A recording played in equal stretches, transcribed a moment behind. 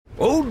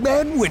Old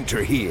Man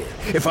Winter here.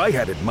 If I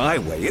had it my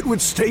way, it would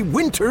stay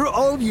winter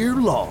all year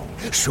long.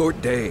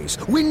 Short days,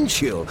 wind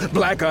chill,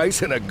 black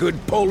ice, and a good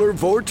polar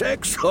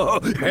vortex.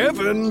 Oh,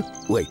 heaven!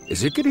 Wait,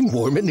 is it getting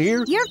warm in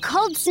here? Your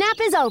cold snap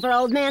is over,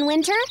 Old Man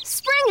Winter.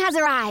 Spring has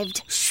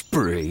arrived.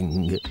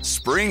 Spring.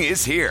 Spring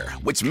is here,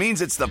 which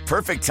means it's the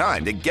perfect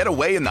time to get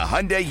away in the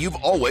Hyundai you've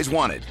always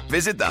wanted.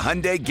 Visit the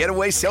Hyundai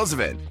Getaway Sales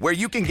Event, where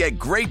you can get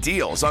great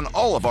deals on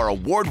all of our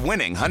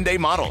award-winning Hyundai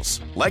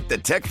models, like the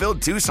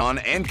tech-filled Tucson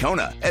and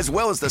Kona, as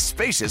well as the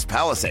spacious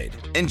Palisade.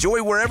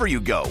 Enjoy wherever you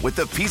go with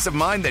the peace of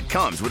mind that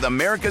comes with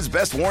America's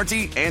best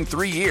warranty and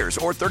 3 years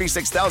or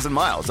 36,000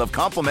 miles of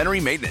complimentary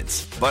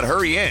maintenance. But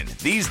hurry in,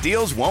 these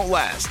deals won't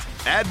last.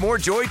 Add more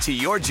joy to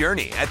your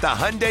journey at the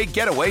Hyundai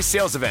Getaway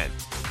Sales Event.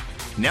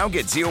 Now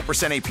get 0%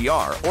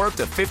 APR or up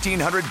to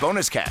 $1,500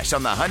 bonus cash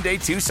on the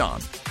Hyundai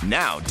Tucson.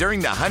 Now, during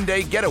the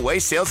Hyundai Getaway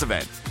Sales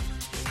Event.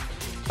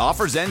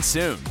 Offers end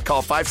soon.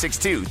 Call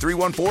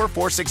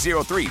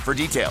 562-314-4603 for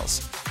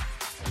details.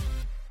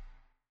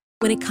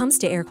 When it comes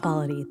to air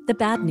quality, the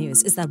bad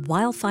news is that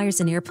wildfires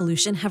and air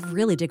pollution have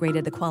really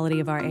degraded the quality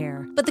of our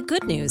air. But the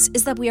good news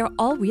is that we are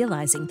all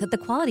realizing that the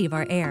quality of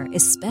our air,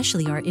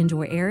 especially our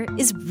indoor air,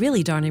 is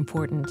really darn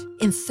important.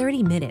 In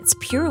 30 minutes,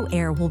 Puro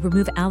Air will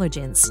remove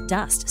allergens,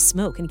 dust,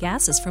 smoke, and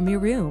gases from your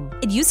room.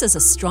 It uses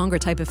a stronger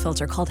type of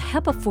filter called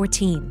HEPA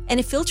 14, and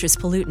it filters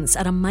pollutants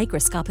at a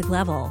microscopic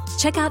level.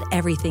 Check out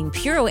everything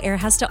Puro Air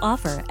has to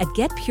offer at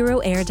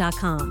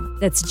getpuroair.com.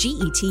 That's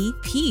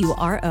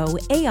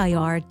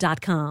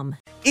GetPuroAir.com.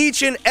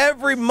 Each and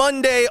every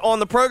Monday on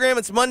the program,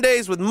 it's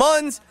Mondays with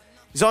Muns.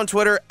 He's on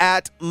Twitter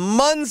at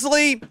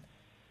Munsley.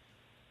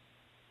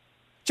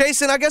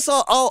 Jason, I guess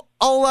I'll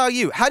allow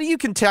you. How do you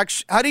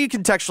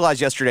contextualize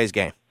yesterday's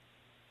game?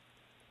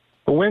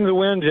 A win's a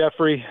win,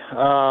 Jeffrey.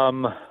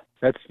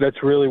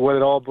 That's really what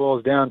it all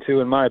boils down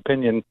to, in my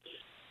opinion.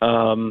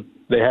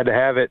 They had to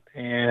have it,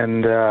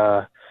 and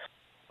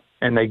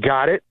they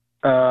got it.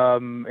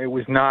 It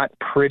was not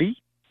pretty.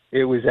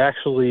 It was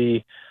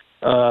actually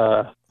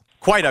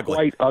quite ugly.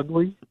 Quite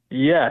ugly.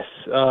 Yes.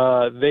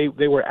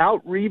 They were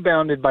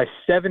out-rebounded by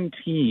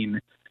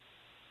 17,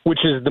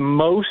 which is the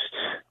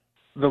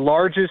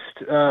largest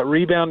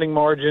rebounding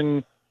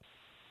margin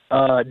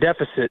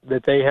deficit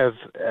that they have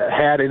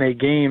had in a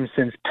game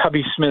since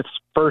Tubby Smith's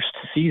first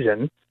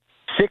season.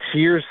 6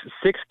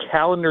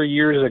 calendar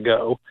years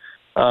ago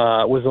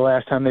was the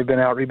last time they've been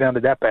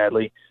out-rebounded that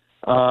badly.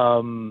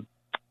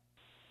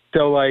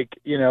 So,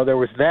 there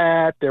was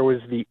that. There was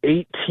the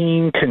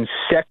 18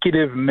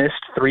 consecutive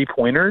missed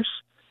three-pointers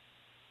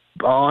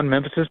on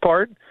Memphis's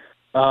part.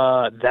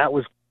 That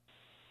was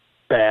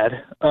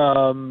bad.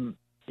 The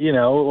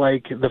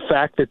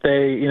fact that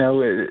they,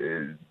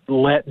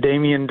 let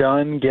Damian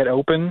Dunn get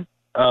open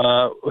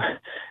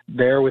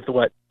there with,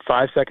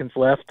 5 seconds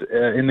left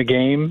in the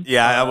game.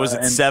 Yeah, was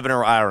it 7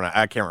 or I don't know.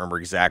 I can't remember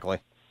exactly.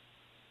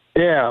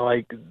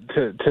 Yeah,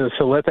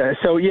 to let that.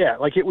 So yeah,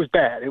 it was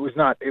bad. It was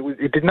not.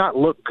 It did not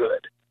look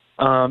good.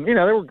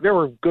 There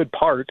were good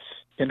parts.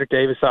 Kendrick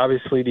Davis,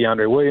 obviously,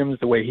 DeAndre Williams,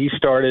 the way he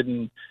started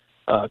and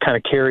kind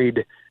of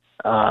carried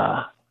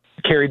the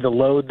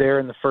load there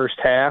in the first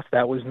half.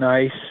 That was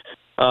nice.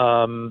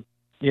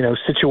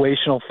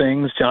 Situational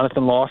things.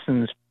 Jonathan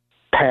Lawson's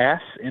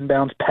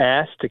inbounds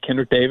pass to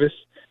Kendrick Davis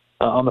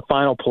on the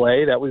final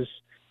play. That was,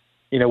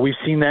 we've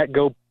seen that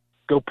go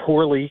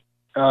poorly.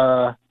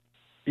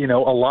 A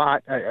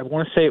lot. I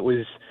want to say it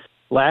was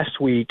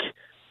last week.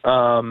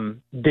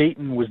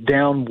 Dayton was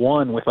down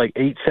 1 with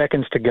 8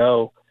 seconds to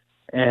go,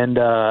 and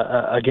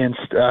against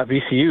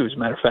VCU, as a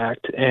matter of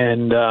fact,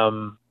 and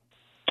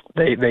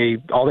they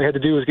all they had to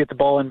do was get the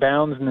ball in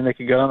bounds, and then they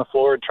could go on the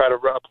floor and try to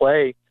run a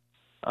play.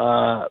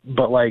 But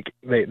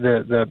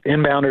the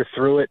inbounder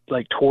threw it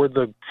toward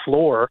the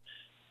floor,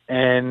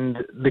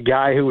 and the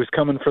guy who was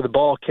coming for the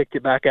ball kicked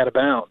it back out of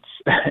bounds.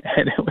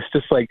 And it was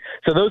just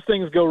so those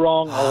things go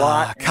wrong a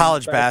lot.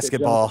 College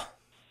basketball.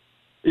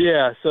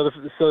 So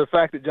the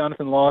fact that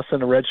Jonathan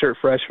Lawson, a redshirt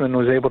freshman,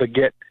 was able to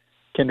get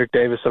Kendrick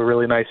Davis a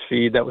really nice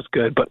feed, that was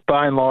good. But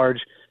by and large,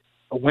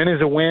 a win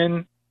is a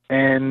win,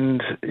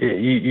 and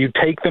you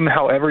take them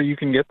however you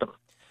can get them.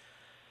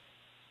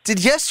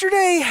 Did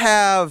yesterday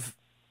have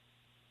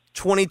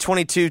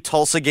 2022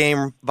 Tulsa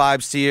game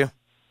vibes to you?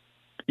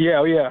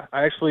 Yeah.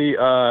 I actually,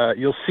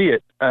 you'll see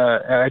it.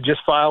 I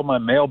just filed my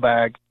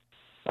mailbag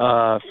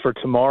for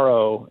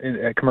tomorrow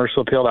at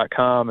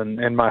commercialappeal.com,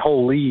 and my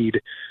whole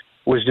lead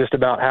was just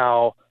about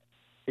how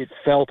it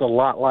felt a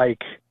lot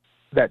like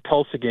that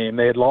Tulsa game.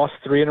 They had lost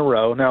 3 in a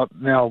row.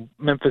 Now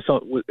Memphis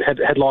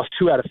had lost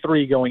 2 out of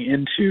 3 going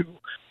into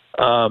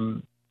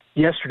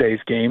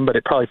yesterday's game, but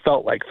it probably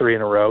felt like 3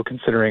 in a row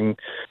considering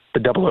the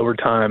double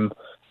overtime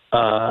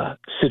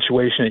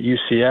situation at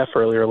UCF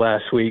earlier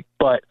last week.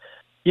 But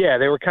yeah,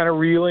 they were kind of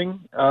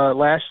reeling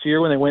last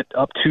year when they went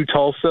up to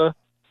Tulsa.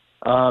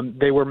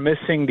 They were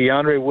missing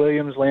DeAndre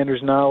Williams,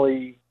 Landers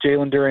Nolley,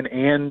 Jalen Duren,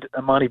 and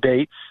Amani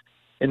Bates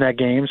in that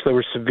game, so they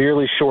were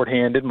severely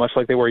shorthanded, much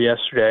like they were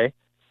yesterday.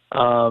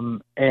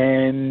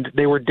 And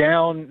they were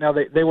down. Now,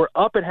 they were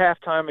up at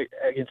halftime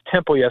against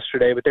Temple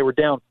yesterday, but they were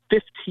down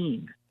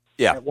 15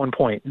 at one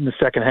point in the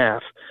second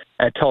half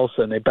at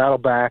Tulsa, and they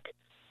battled back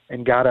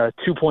and got a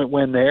 2-point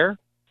win there.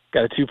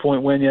 Got a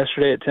 2-point win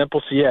yesterday at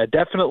Temple. So, yeah,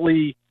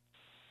 definitely,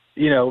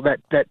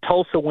 that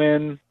Tulsa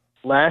win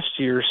last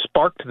year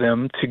sparked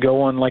them to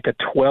go on like a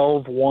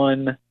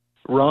 12-1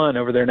 run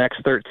over their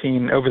next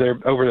 13 over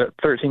the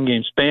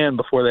 13-game span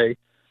before they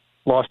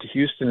lost to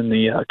Houston in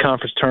the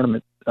conference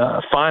tournament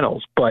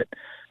finals. But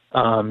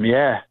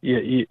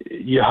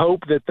you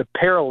hope that the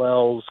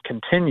parallels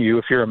continue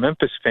if you're a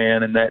Memphis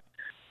fan, and that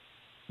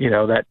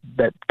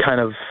that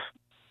kind of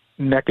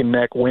neck and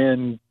neck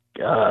win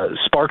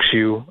sparks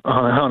you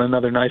on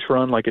another nice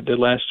run like it did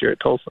last year at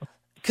Tulsa.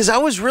 Because I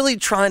was really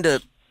trying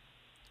to,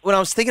 when I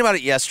was thinking about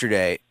it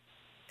yesterday,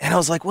 and I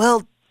was like,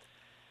 well,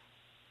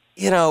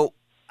 the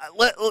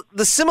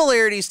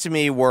similarities to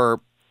me were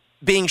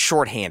being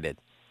shorthanded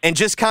and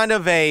just kind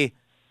of I'm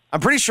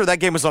pretty sure that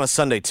game was on a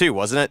Sunday too,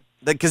 wasn't it?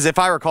 Because if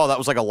I recall, that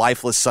was like a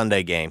lifeless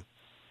Sunday game.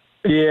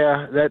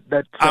 Yeah,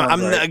 that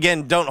I'm right.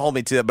 Again, don't hold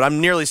me to that, but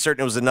I'm nearly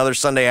certain it was another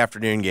Sunday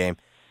afternoon game.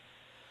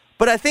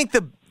 But I think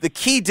the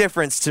key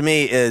difference to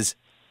me is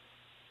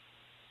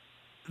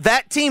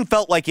that team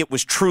felt like it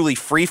was truly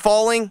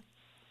free-falling,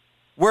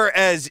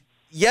 whereas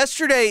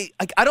yesterday,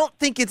 I don't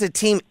think it's a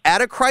team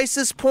at a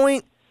crisis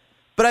point,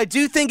 but I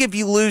do think if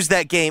you lose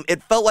that game,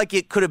 it felt like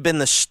it could have been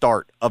the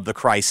start of the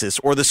crisis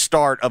or the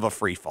start of a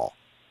free-fall.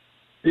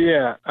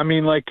 Yeah, I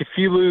mean, like if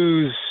you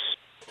lose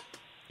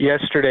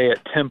yesterday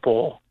at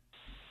Temple,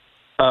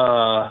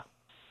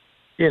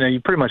 you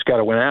pretty much got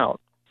to win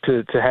out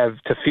to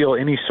feel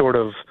any sort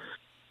of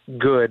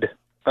good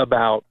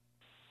about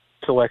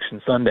Selection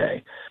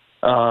Sunday.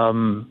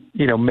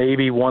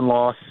 Maybe one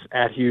loss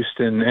at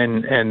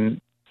Houston,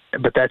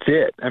 but that's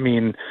it. I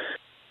mean,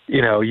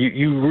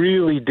 you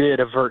really did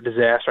avert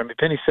disaster. I mean,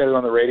 Penny said it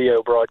on the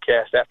radio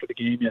broadcast after the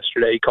game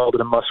yesterday. He called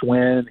it a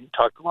must-win. He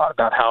talked a lot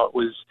about how it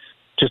was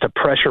just a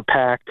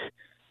pressure-packed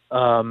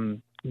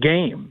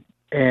game,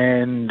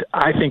 and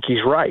I think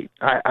he's right.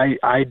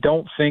 I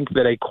don't think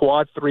that a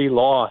quad 3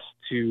 loss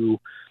to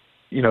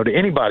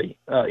anybody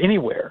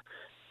anywhere,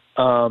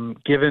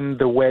 given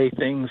the way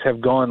things have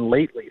gone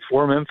lately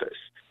for Memphis.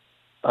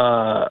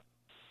 There's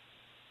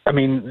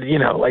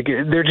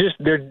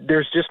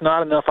just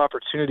not enough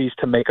opportunities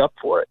to make up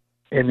for it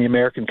in the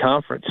American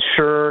Conference.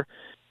 Sure,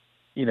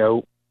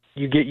 you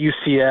get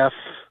UCF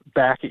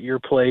back at your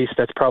place.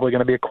 That's probably going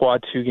to be a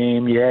quad 2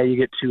 game. Yeah, you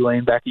get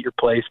Tulane back at your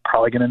place.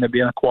 Probably going to end up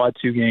being a quad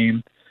 2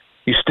 game.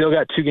 You still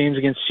got 2 games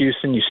against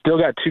Houston. You still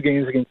got 2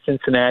 games against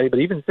Cincinnati. But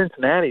even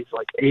Cincinnati's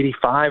like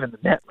 85 in the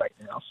net right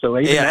now. So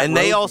and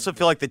they also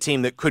feel like the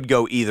team that could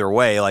go either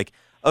way. Like,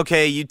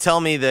 okay, you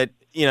tell me that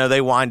they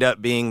wind up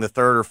being the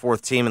 3rd or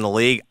 4th team in the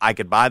league. I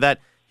could buy that.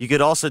 You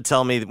could also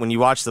tell me that when you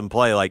watch them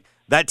play, like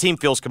that team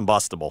feels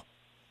combustible.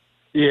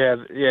 Yeah,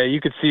 you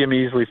could see them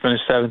easily finish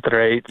 7th or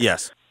 8th.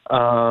 Yes.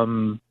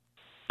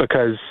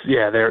 Because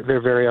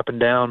they're very up and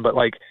down. But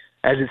like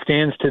as it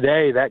stands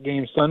today, that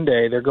game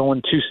Sunday, they're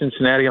going to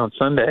Cincinnati on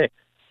Sunday.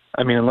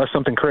 I mean, unless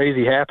something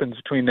crazy happens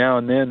between now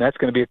and then, that's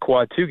going to be a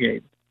quad 2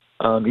 game,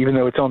 even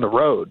though it's on the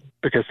road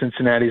because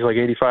Cincinnati's like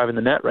 85 in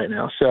the net right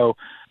now. So,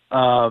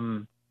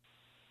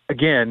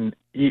 again,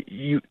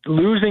 you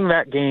losing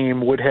that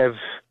game would have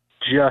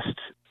just,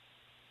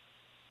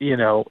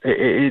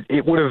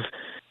 it would have.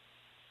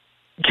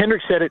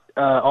 Kendrick said it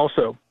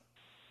also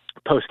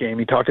post game.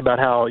 He talked about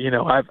how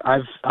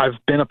I've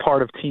been a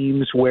part of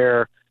teams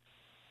where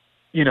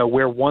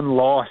one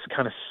loss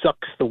kind of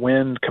sucks the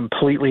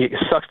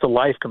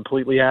life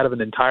completely out of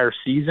an entire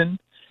season.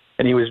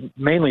 And he was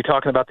mainly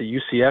talking about the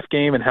UCF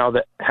game and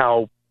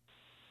how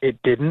it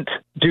didn't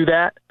do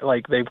that.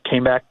 Like they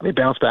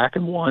bounced back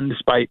and won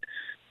despite,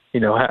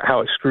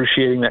 how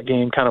excruciating that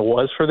game kind of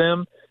was for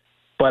them.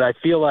 But I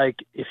feel like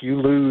if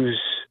you lose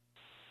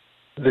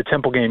the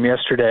Temple game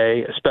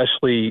yesterday,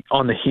 especially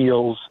on the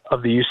heels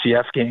of the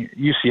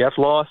UCF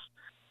loss,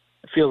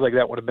 it feels like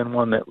that would have been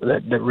one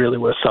that really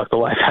would have sucked the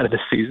life out of this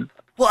season.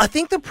 Well, I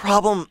think the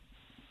problem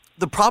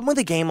with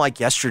a game like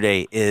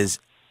yesterday is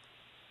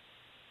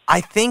I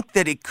think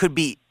that it could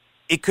be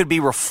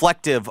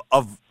reflective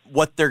of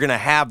what they're going to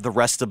have the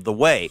rest of the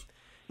way.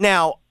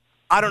 Now,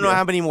 I don't know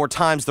how many more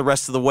times the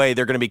rest of the way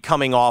they're going to be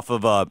coming off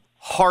of a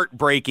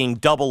heartbreaking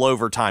double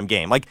overtime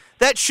game. Like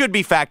that should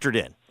be factored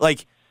in.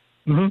 Like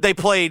they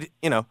played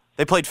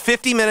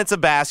 50 minutes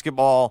of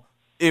basketball.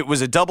 It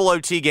was a double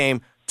OT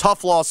game,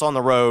 tough loss on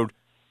the road,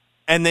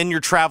 and then you're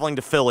traveling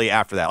to Philly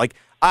after that. Like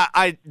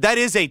that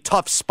is a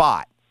tough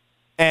spot,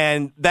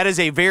 and that is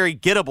a very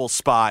gettable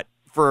spot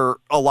for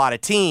a lot of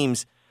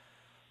teams.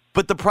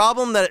 But the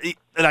problem that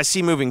I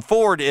see moving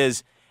forward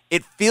is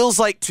it feels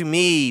like to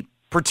me,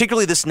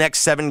 particularly this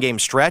next 7-game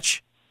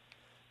stretch,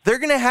 they're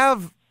going to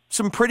have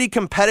some pretty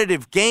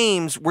competitive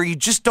games where you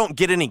just don't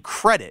get any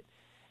credit.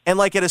 And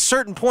like at a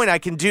certain point, I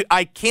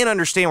can't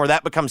understand where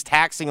that becomes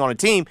taxing on a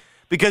team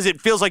because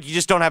it feels like you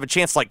just don't have a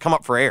chance to like come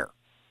up for air.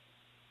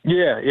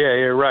 Yeah,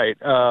 you're right.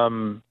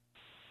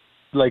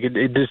 Like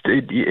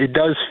it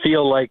does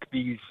feel like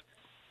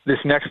this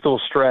next little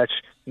stretch,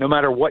 no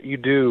matter what you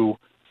do,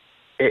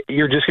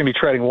 you're just going to be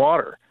treading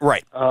water.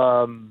 Right.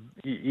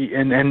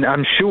 and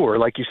I'm sure,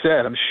 like you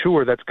said, I'm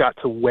sure that's got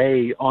to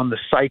weigh on the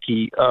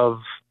psyche of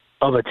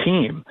a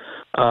team.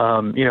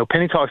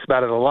 Penny talks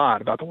about it a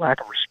lot, about the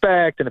lack of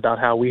respect and about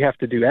how we have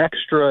to do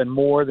extra and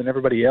more than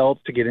everybody else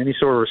to get any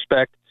sort of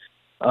respect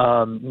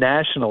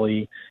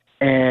nationally.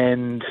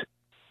 And,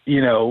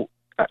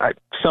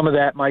 some of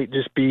that might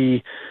just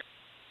be,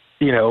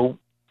 the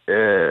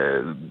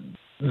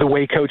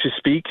way coaches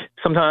speak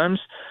sometimes.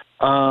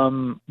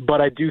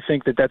 But I do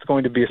think that that's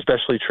going to be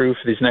especially true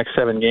for these next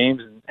 7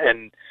 games.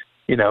 And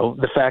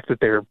the fact that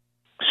they're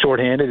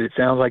shorthanded, it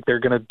sounds like they're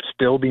going to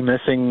still be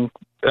missing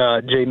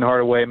Jaden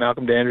Hardaway,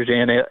 Malcolm Dandridge,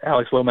 and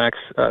Alex Lomax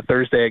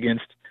Thursday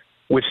against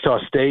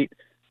Wichita State.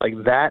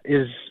 Like, that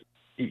is,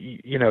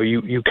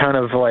 you kind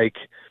of like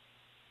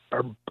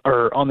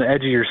are on the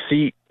edge of your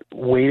seat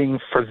waiting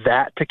for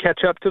that to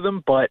catch up to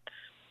them. But,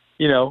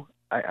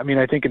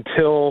 I think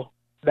until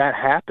that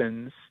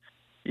happens,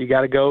 you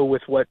got to go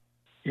with what,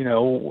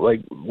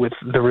 with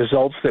the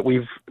results that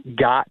we've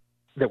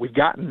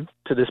gotten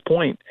to this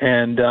point.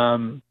 And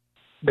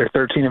they're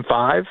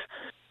 13-5,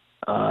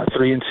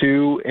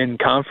 3-2 in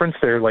conference.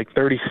 They're like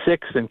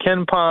 36th in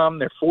KenPom.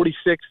 They're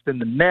 46th in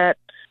the net.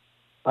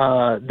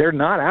 They're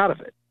not out of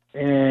it.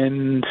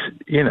 And,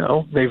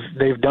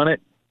 they've done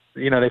it.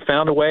 They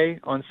found a way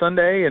on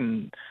Sunday,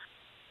 and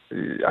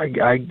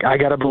I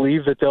got to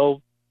believe that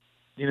they'll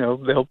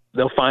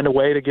find a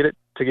way to get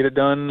it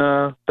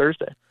done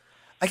Thursday.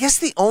 I guess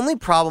the only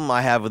problem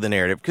I have with the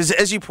narrative, because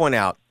as you point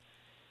out,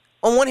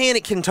 on one hand,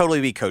 it can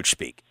totally be coach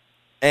speak.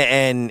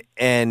 And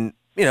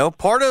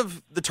part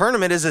of the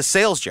tournament is a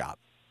sales job.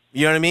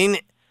 You know what I mean?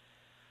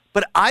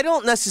 But I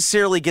don't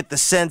necessarily get the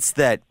sense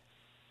that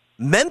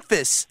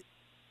Memphis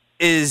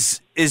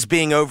is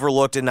being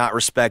overlooked and not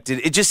respected.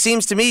 It just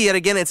seems to me, yet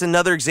again, it's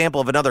another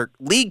example of another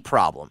league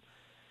problem.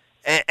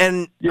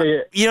 And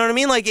yeah. You know what I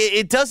mean? Like,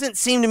 it doesn't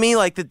seem to me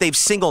like that they've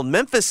singled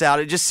Memphis out.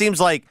 It just seems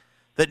like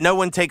that no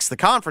one takes the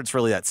conference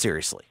really that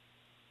seriously.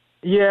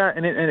 Yeah,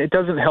 and it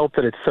doesn't help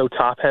that it's so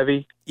top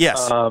heavy.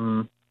 Yes.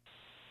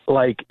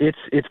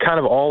 It's kind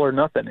of all or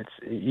nothing.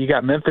 You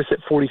got Memphis at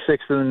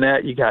 46 in the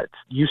net. You got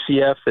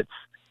UCF that's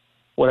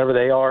whatever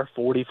they are,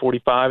 40,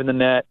 45 in the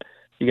net.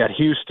 You got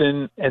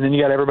Houston, and then you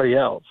got everybody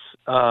else.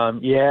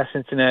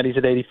 Cincinnati's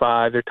at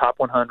 85. They're top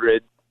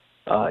 100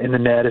 in the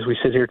net as we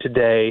sit here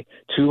today.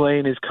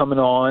 Tulane is coming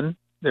on.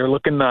 They're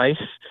looking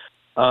nice.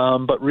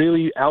 But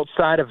really,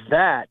 outside of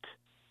that,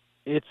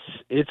 it's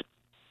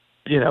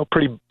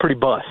pretty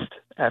bust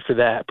after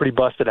that. Pretty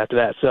busted after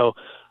that. So,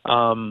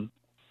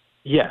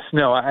 yes,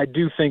 no, I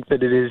do think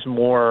that it is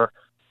more.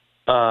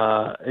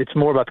 It's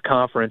more about the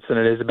conference than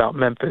it is about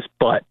Memphis.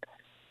 But,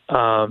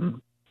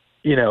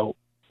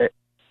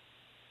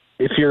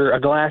 if you're a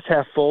glass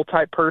half full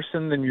type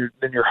person, then you're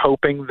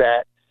hoping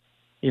that,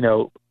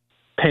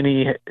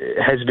 Penny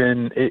has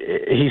been.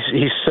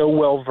 He's so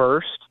well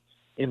versed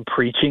in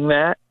preaching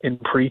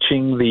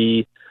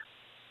the,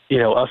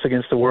 us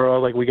against the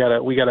world. Like, we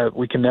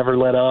can never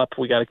let up.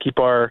 We got to keep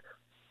our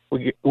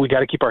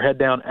head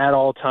down at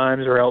all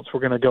times, or else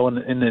we're going to go in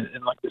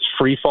like this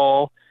free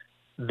fall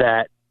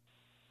that,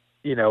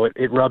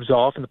 it rubs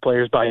off and the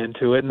players buy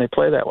into it and they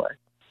play that way.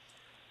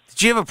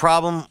 Did you have a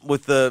problem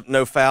with the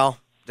no foul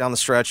down the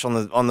stretch on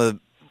the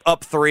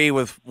up 3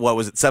 with, what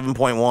was it,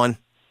 7.1?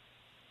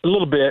 A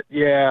little bit,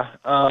 yeah.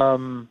 A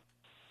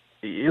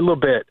little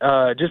bit.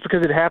 Just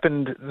because it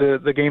happened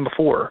the game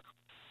before.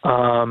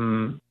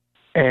 And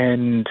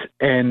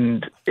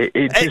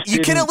it just you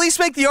can at least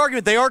make the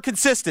argument they are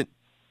consistent.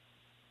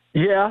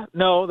 Yeah,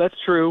 no, that's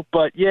true.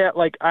 But yeah,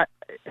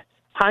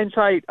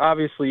 hindsight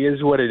obviously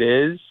is what it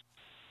is,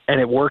 and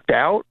it worked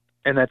out,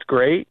 and that's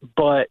great.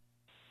 But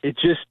it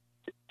just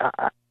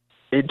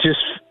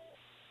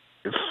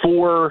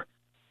for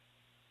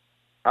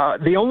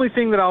the only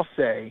thing that I'll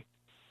say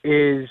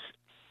is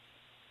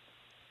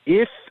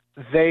if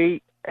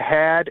they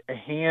had a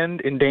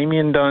hand in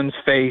Damian Dunn's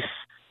face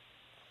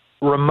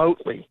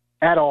remotely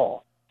at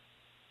all,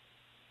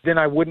 then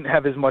I wouldn't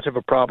have as much of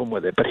a problem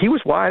with it. But he was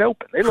wide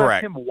open. They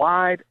left him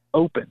wide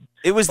open.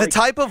 It was the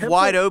type of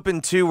wide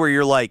open, too, where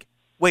you're like,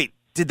 wait,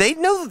 did they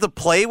know that the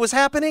play was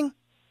happening?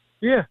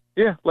 Yeah.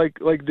 Like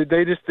did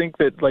they just think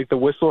that, the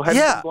whistle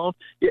hadn't been blown?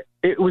 Yeah,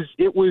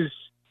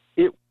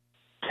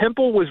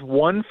 Temple was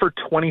 1 for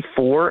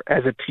 24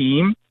 as a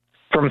team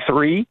from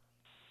 3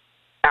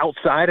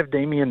 outside of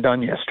Damian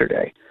Dunn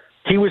yesterday.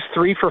 He was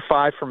 3 for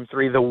 5 from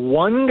 3. The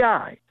one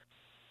guy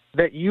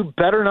that you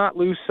better not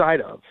lose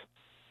sight of,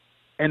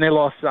 and they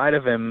lost sight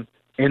of him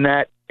in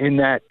that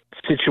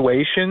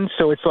situation.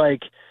 So it's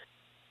like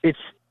it's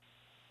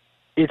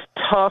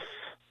tough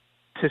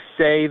to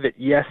say that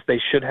yes, they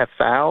should have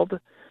fouled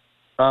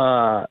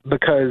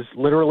because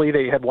literally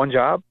they had one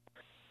job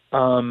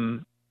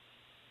to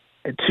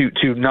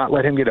not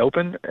let him get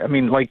open. I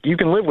mean, you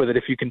can live with it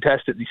if you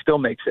contest it and he still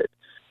makes it,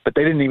 but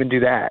they didn't even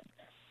do that.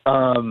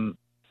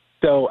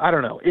 So I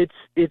don't know.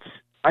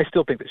 I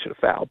still think they should have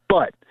fouled,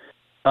 but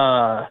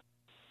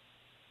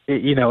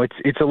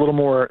it's a little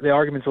more. The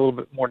argument's a little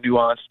bit more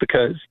nuanced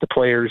because the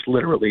players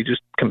literally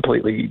just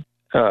completely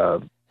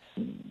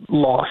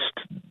lost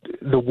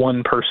the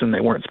one person they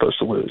weren't supposed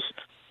to lose.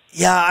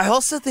 Yeah, I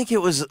also think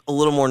it was a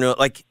little more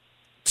like,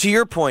 to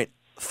your point,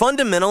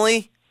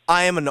 fundamentally,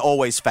 I am an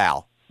always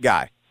foul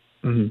guy.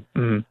 Mm-hmm.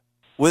 Mm-hmm.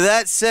 With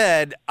that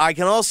said, I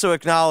can also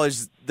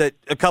acknowledge that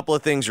a couple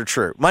of things are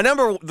true.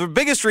 The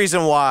biggest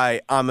reason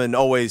why I'm an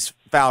always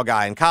foul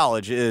guy in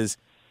college is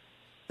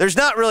there's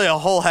not really a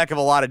whole heck of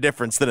a lot of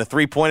difference than a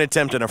 3-point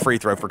attempt and a free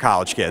throw for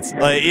college kids.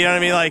 Like, you know what I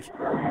mean? Like,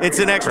 it's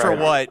an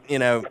extra,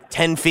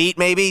 10 feet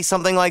maybe,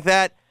 something like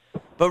that.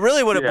 But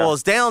really what it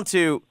boils down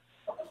to,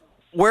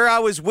 where I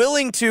was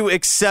willing to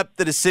accept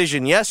the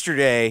decision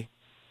yesterday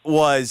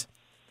was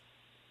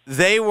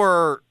they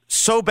were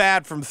so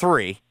bad from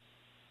three,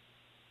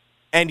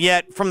 and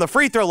yet from the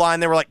free throw line,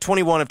 they were like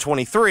 21 of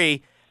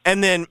 23,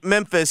 and then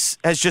Memphis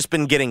has just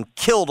been getting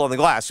killed on the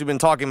glass. We've been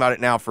talking about it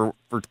now for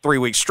 3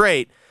 weeks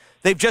straight.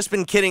 They've just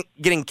been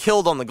getting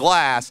killed on the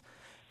glass,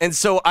 and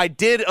so I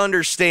did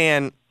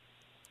understand,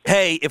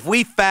 hey, if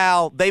we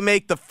foul, they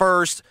make the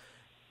first,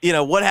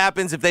 what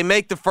happens if they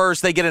make the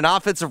first, they get an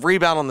offensive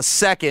rebound on the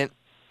second,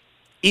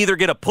 either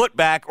get a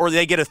putback or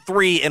they get a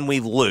three and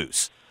we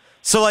lose.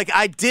 So,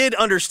 I did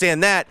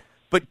understand that.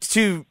 But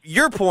to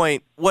your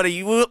point, what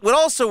you would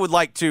also would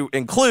like to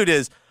include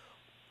is,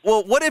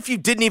 well, what if you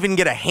didn't even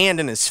get a hand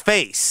in his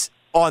face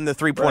on the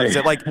 3-point?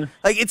 Right.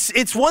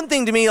 It's one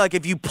thing to me,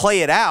 if you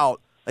play it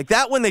out,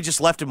 that one they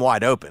just left him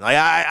wide open.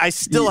 I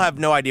still have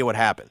no idea what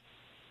happened.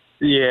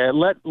 Yeah,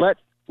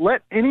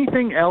 let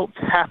anything else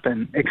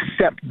happen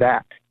except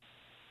that.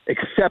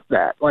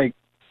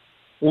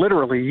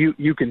 Literally,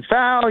 you can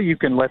foul, you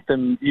can let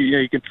them,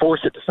 you can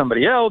force it to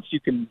somebody else, you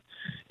can,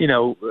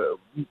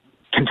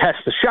 contest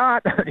the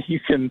shot, you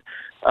can,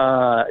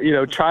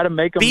 try to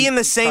make them be in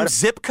the same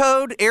zip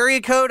code, area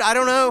code. I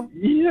don't know.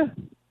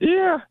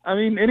 Yeah. I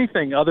mean,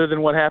 anything other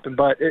than what happened.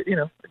 But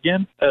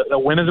again, a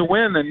win is a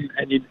win, and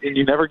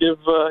you never give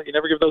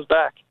those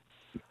back.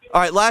 All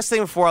right. Last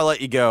thing before I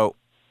let you go,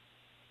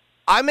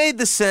 I made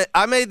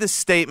the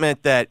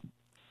statement that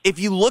if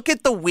you look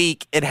at the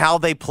week and how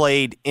they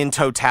played in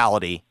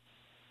totality,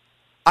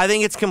 I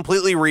think it's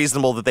completely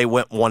reasonable that they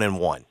went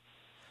 1-1.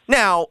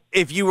 Now,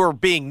 if you were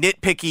being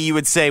nitpicky, you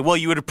would say, well,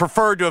 you would have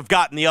preferred to have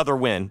gotten the other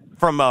win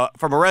from a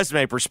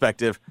resume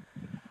perspective.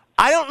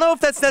 I don't know if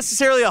that's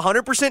necessarily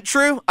 100%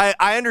 true.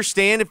 I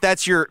understand if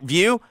that's your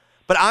view,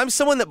 but I'm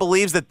someone that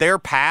believes that their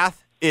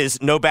path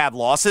is no bad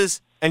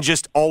losses and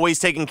just always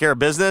taking care of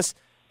business,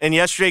 and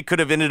yesterday could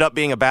have ended up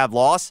being a bad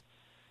loss.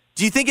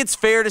 Do you think it's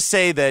fair to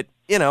say that,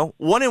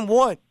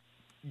 1-1,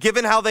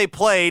 given how they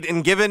played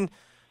and given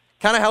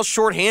kind of how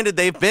shorthanded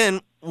they've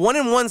been,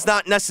 1-1's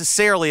not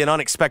necessarily an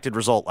unexpected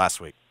result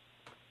last week?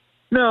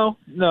 No,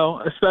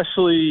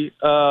 especially,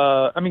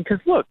 because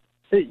look,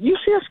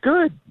 UCF's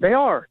good. They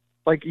are.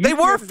 They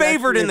were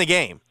favored in the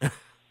game.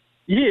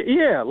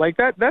 Yeah,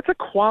 that's a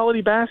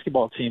quality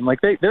basketball team.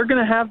 They're going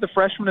to have the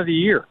freshman of the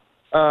year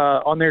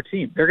on their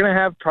team. They're going to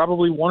have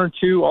probably one or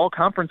two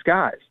all-conference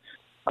guys.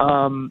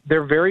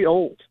 They're very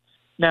old.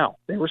 Now,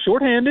 they were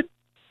shorthanded,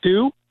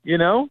 too,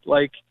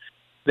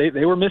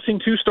 They were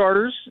missing two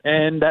starters,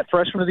 and that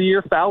freshman of the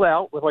year fouled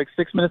out with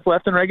 6 minutes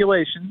left in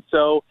regulation.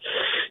 So,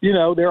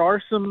 there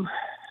are some,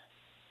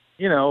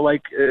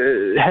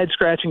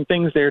 head-scratching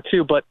things there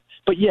too. But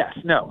yes,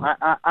 no,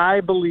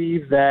 I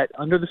believe that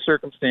under the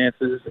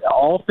circumstances,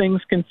 all things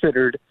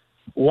considered,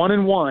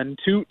 1-1,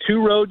 two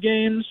road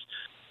games,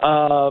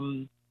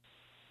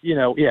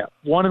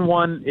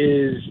 1-1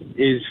 is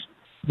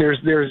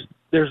there's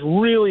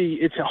really,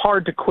 it's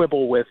hard to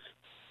quibble with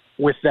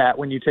that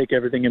when you take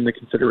everything into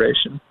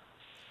consideration.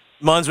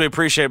 Munz, we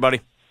appreciate it,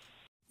 buddy.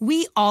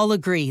 We all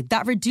agree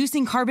that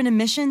reducing carbon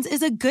emissions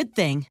is a good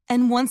thing.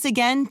 And once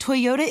again,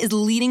 Toyota is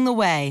leading the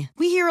way.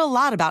 We hear a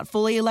lot about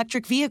fully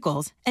electric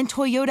vehicles, and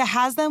Toyota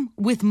has them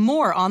with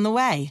more on the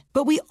way.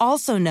 But we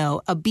also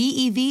know a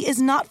BEV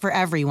is not for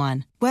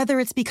everyone,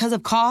 whether it's because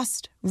of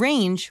cost,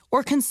 range,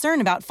 or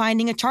concern about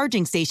finding a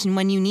charging station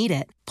when you need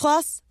it.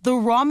 Plus, the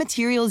raw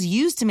materials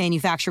used to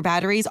manufacture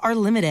batteries are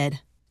limited.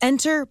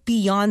 Enter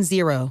Beyond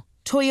Zero,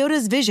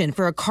 Toyota's vision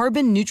for a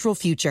carbon-neutral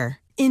future.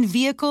 In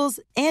vehicles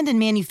and in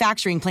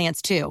manufacturing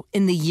plants, too,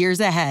 in the years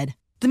ahead.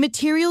 The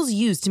materials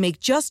used to make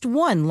just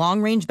one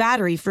long-range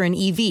battery for an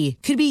EV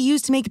could be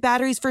used to make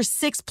batteries for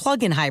 6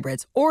 plug-in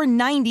hybrids or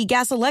 90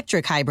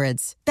 gas-electric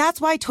hybrids.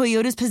 That's why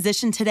Toyota's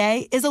position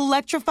today is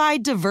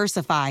electrified,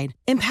 diversified,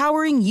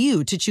 empowering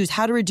you to choose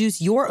how to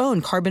reduce your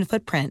own carbon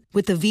footprint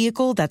with the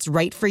vehicle that's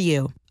right for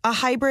you. A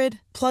hybrid,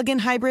 plug-in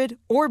hybrid,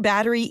 or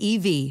battery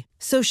EV.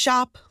 So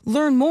shop,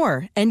 learn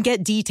more, and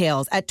get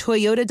details at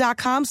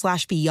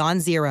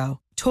toyota.com/beyondzero.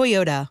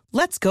 Toyota,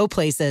 let's go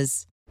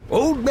places.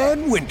 Old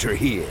Man Winter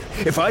here.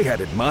 If I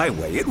had it my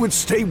way, it would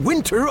stay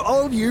winter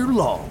all year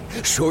long.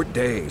 Short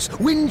days,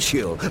 wind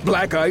chill,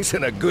 black ice,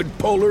 and a good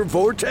polar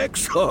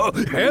vortex. Oh,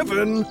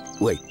 heaven.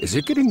 Wait, is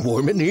it getting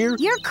warm in here?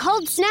 Your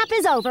cold snap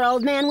is over,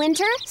 Old Man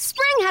Winter.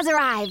 Spring has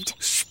arrived.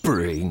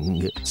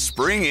 spring.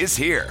 Spring is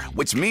here,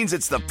 which means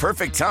it's the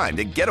perfect time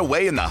to get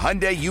away in the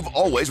Hyundai you've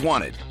always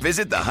wanted.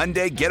 Visit the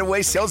Hyundai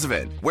Getaway Sales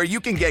Event, where you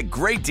can get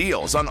great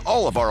deals on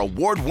all of our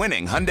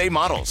award-winning Hyundai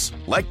models,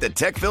 like the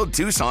tech-filled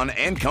Tucson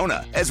and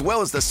Kona, as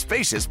well as the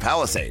spacious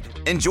Palisade.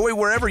 Enjoy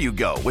wherever you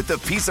go with the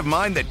peace of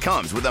mind that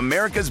comes with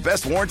America's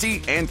best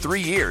warranty and 3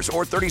 years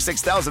or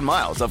 36,000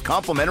 miles of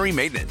complimentary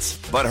maintenance.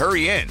 But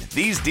hurry in,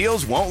 these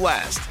deals won't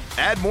last.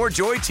 Add more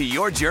joy to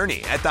your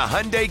journey at the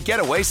Hyundai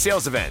Getaway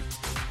Sales Event.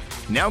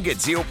 Now get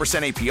 0%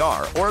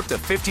 APR or up to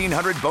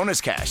 $1,500 bonus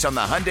cash on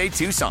the Hyundai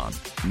Tucson.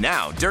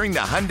 Now, during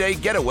the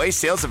Hyundai Getaway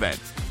Sales Event.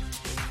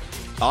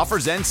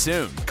 Offers end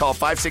soon. Call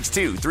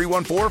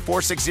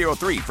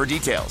 562-314-4603 for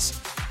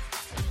details.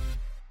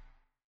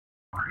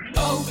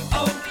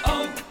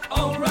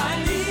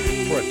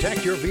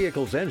 Protect your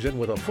vehicle's engine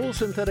with a full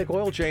synthetic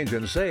oil change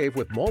and save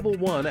with Mobil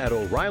 1 at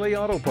O'Reilly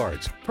Auto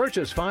Parts.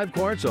 Purchase 5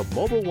 quarts of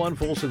Mobil 1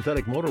 full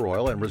synthetic motor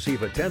oil and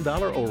receive a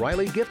 $10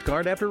 O'Reilly gift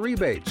card after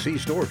rebate. See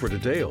store for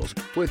details.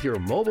 With your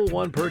Mobil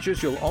 1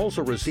 purchase, you'll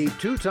also receive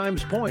 2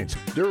 times points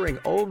during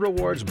O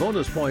Rewards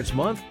Bonus Points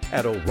Month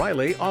at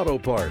O'Reilly Auto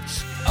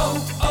Parts.